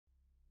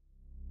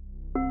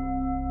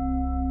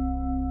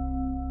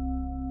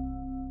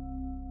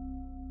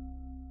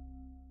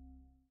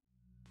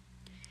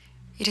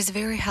It is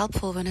very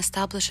helpful when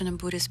establishing a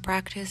Buddhist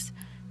practice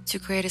to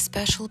create a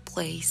special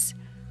place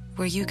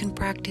where you can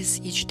practice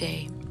each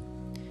day.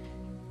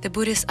 The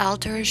Buddhist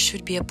altar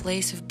should be a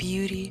place of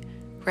beauty,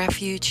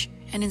 refuge,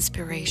 and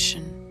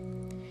inspiration.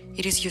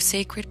 It is your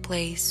sacred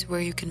place where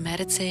you can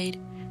meditate,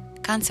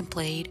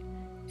 contemplate,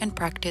 and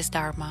practice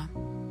Dharma.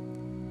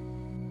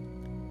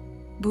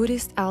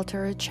 Buddhist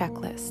altar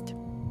checklist.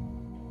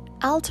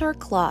 Altar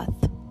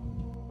cloth.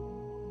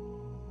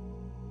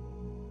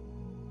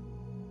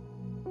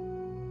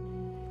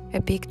 A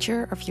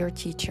picture of your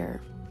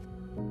teacher.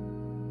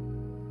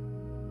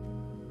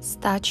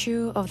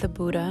 Statue of the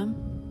Buddha.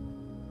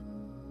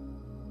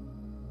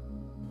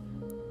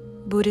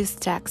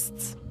 Buddhist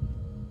texts.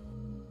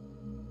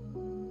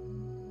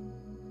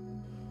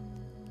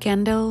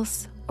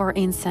 Candles or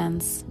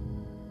incense.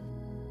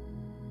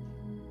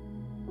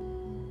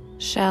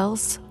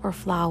 Shells or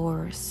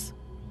flowers.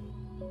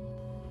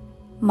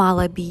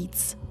 Mala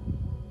beads.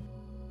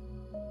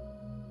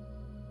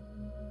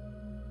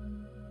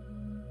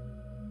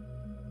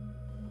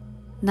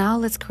 Now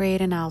let's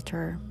create an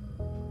altar.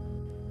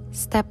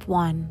 Step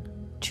 1.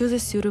 Choose a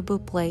suitable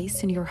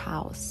place in your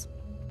house.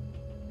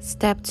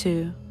 Step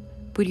 2.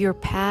 Put your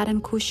pad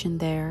and cushion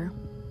there.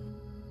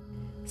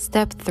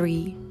 Step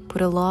 3.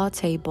 Put a law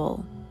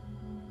table.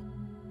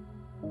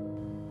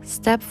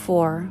 Step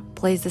 4.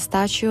 Place the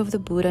statue of the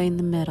Buddha in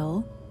the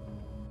middle.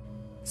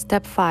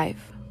 Step 5.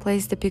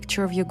 Place the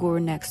picture of your guru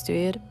next to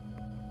it.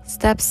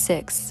 Step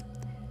 6.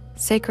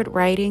 Sacred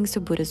writings or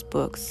Buddhist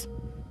books.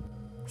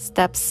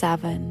 Step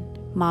 7.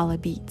 Mala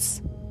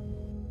beads.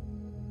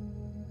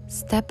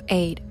 Step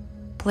 8.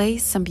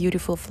 Place some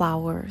beautiful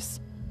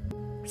flowers.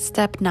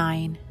 Step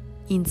 9.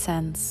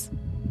 Incense.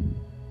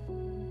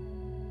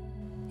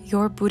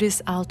 Your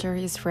Buddhist altar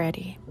is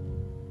ready.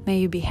 May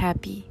you be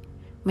happy.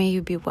 May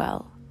you be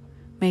well.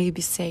 May you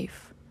be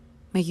safe.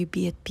 May you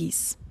be at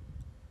peace.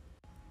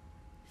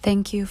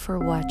 Thank you for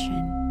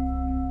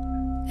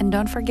watching. And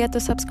don't forget to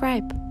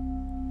subscribe.